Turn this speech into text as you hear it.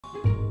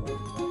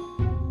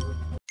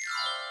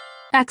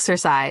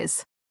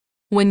Exercise.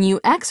 When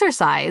you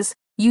exercise,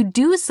 you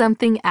do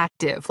something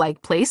active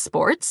like play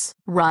sports,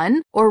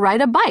 run, or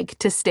ride a bike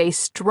to stay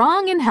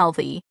strong and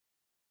healthy.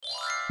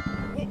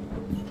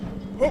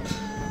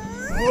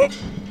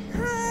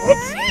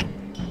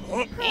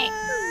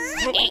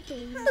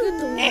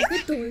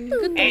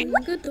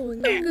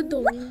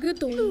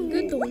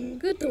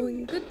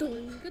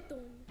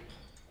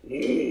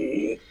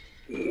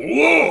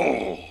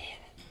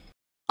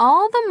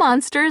 All the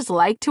monsters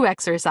like to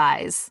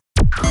exercise.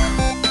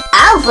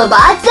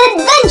 Alphabot's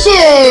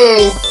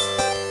Adventures!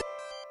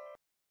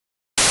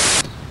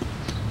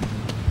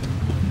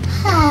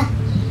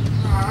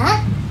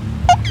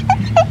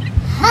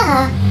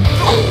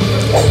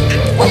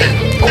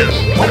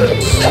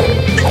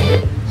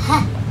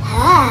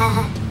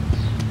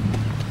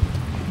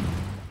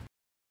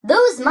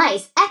 Those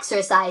mice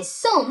exercise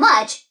so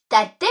much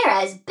that they're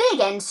as big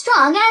and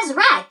strong as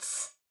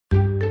rats.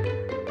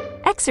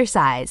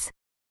 Exercise.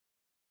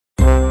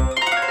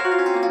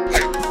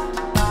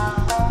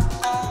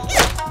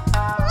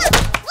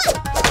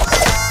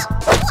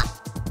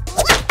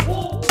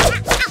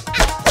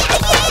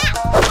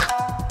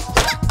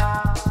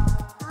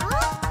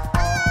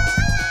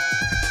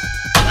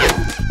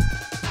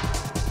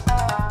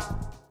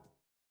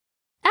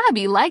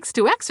 Abby likes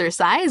to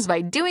exercise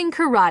by doing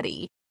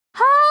karate.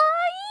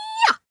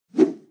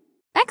 Hi-ya!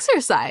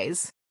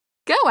 Exercise.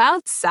 Go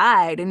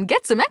outside and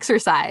get some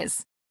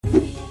exercise.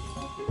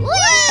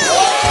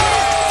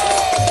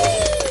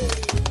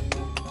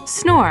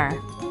 Snore.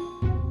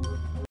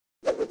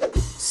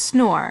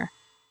 Snore.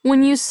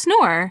 When you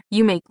snore,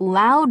 you make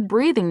loud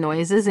breathing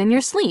noises in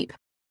your sleep.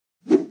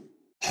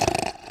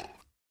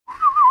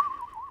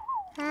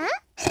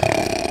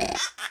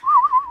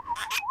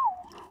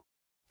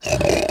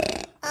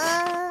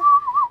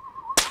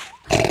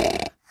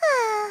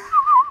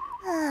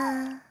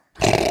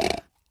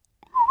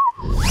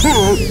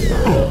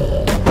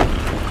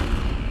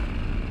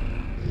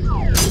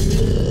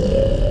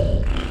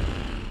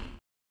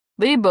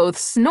 They both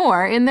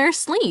snore in their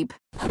sleep.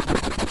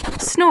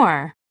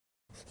 Snore.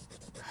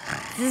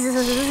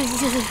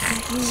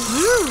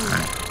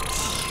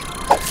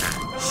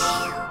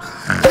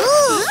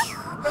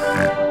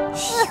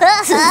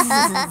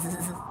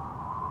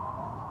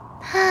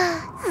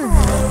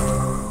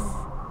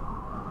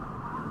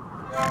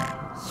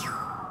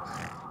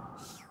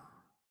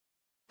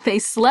 They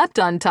slept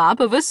on top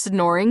of a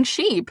snoring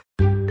sheep.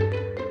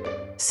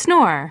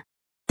 Snore.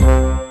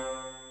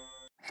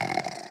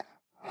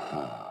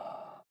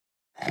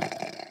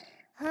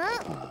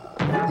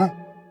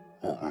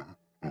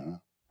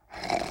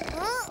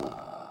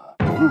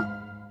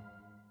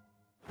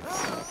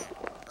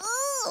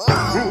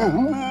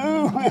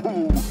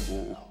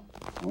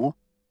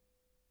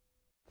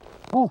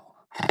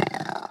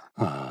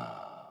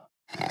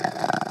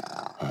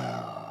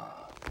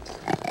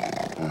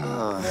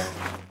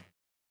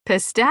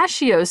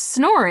 Pistachio's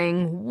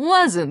snoring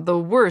wasn't the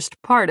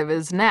worst part of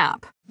his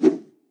nap.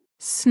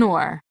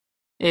 Snore.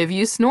 If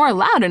you snore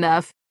loud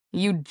enough,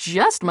 you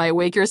just might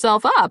wake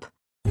yourself up.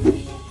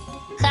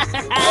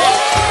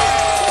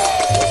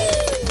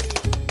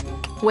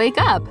 Wake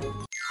up.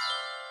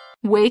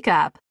 Wake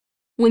up.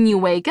 When you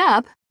wake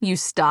up, you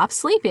stop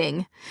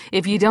sleeping.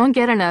 If you don't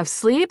get enough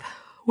sleep,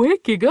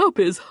 waking up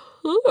is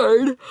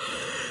hard.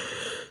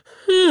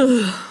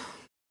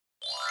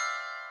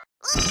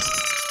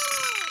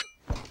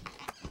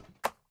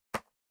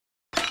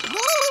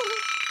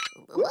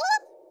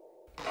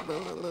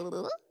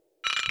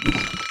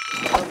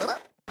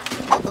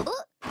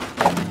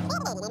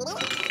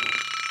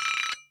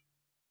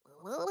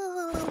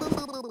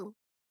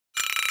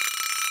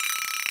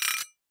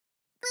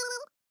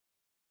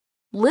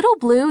 Little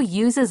Blue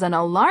uses an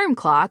alarm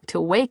clock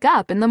to wake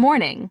up in the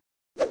morning.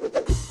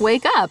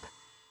 Wake up.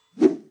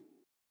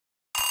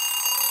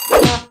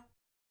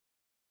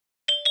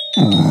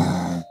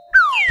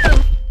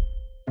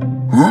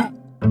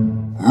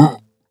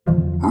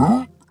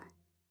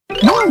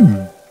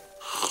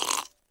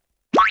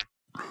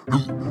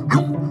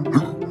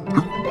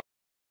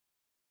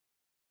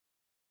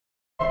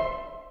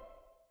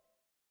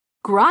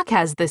 Grok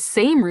has the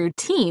same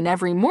routine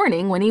every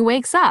morning when he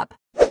wakes up.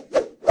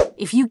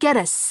 If you get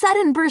a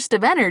sudden burst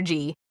of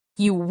energy,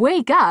 you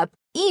wake up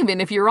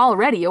even if you're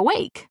already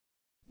awake.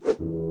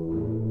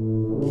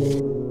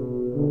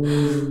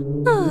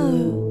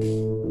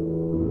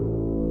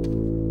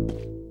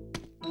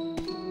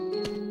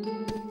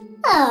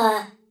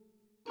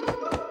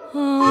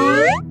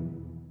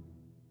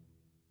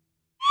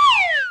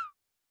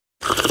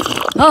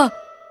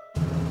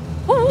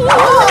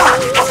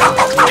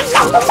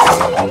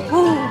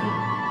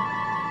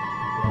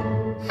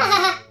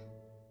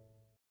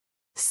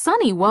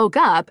 Sunny woke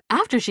up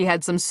after she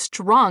had some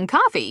strong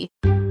coffee.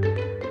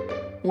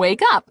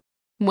 Wake up.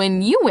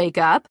 When you wake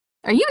up,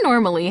 are you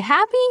normally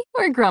happy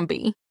or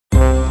grumpy?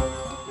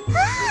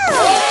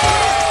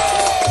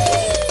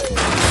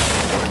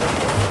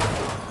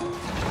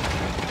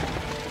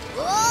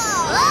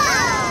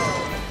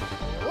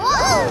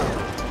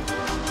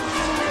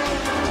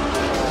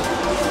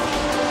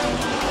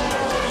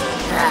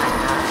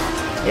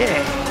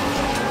 Win.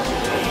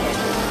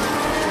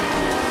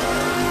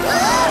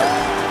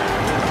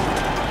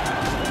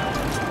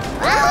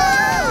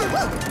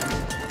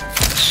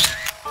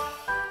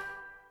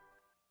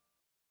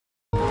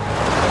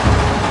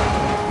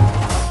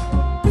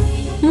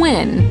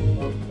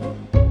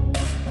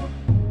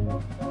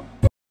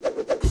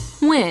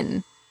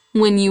 Win.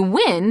 When you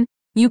win,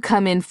 you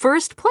come in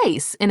first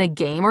place in a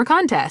game or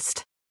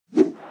contest.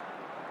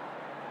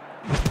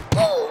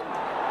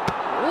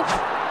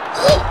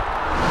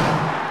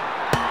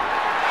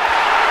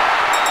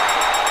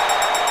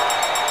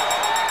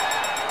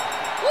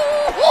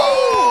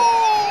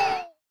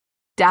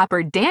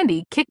 Dapper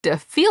Dandy kicked a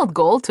field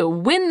goal to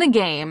win the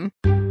game.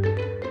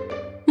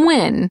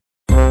 Win.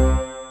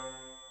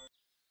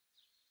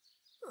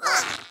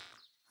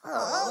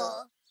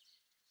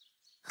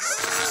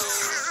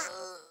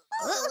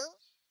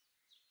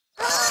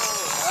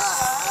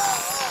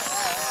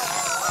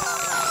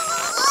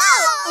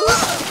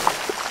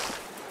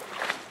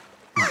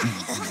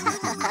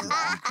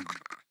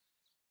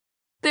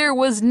 There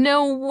was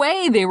no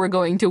way they were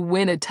going to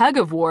win a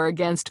tug-of-war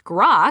against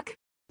Grok.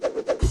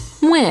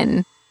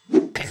 Win.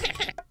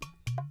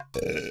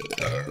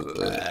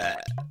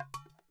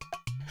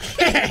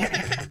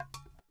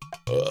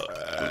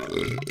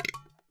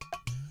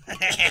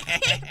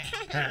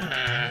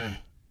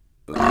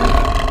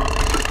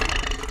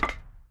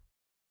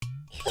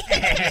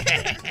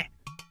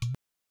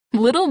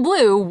 Little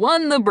Blue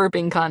won the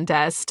burping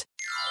contest.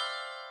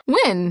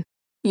 Win.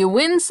 You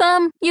win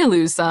some, you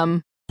lose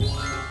some.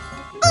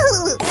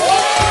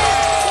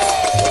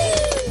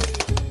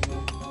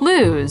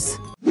 Lose.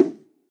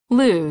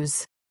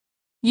 Lose.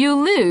 You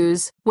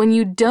lose when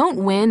you don't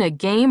win a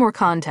game or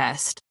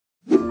contest.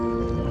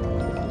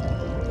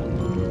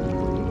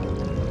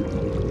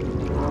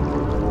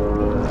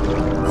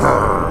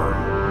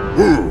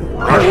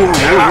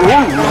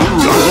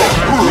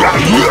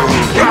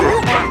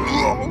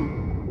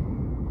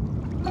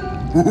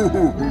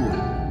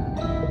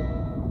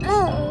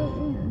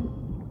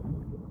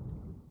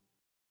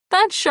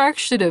 That shark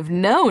should have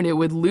known it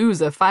would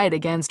lose a fight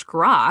against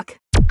Grok.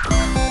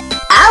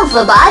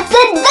 Alphabot's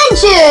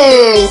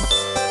Adventures!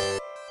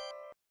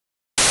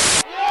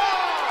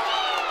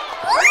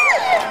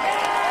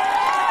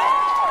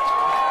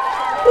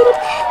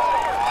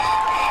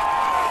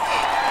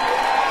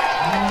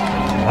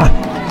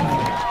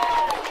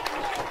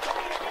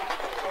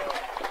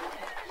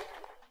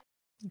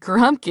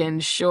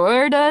 Grumpkin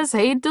sure does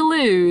hate to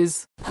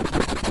lose.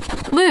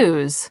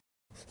 Lose.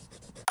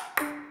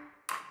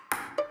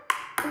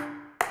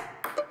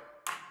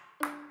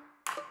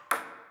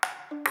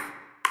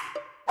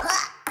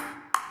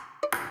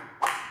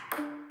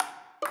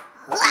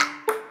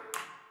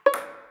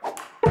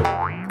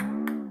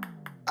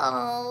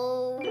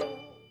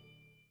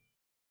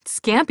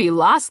 Scampy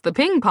lost the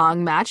ping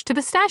pong match to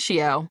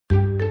Pistachio.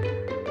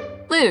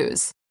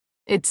 Lose.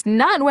 It's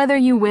not whether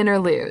you win or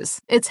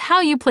lose. It's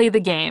how you play the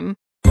game.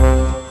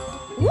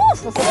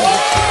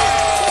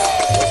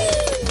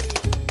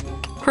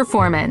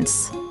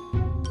 Performance.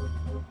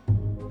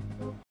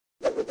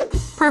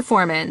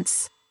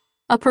 Performance.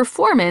 A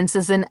performance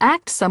is an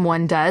act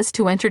someone does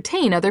to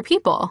entertain other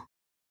people.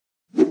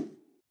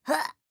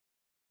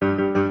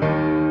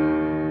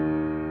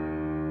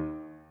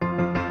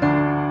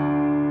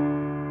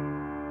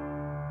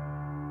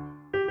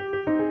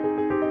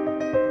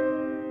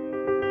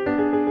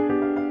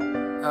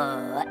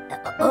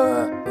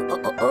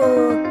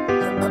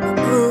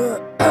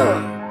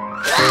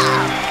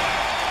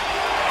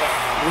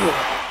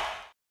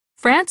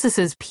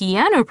 Francis's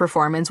piano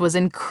performance was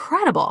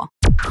incredible.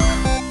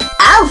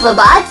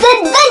 Alphabot's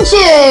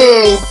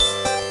Adventures!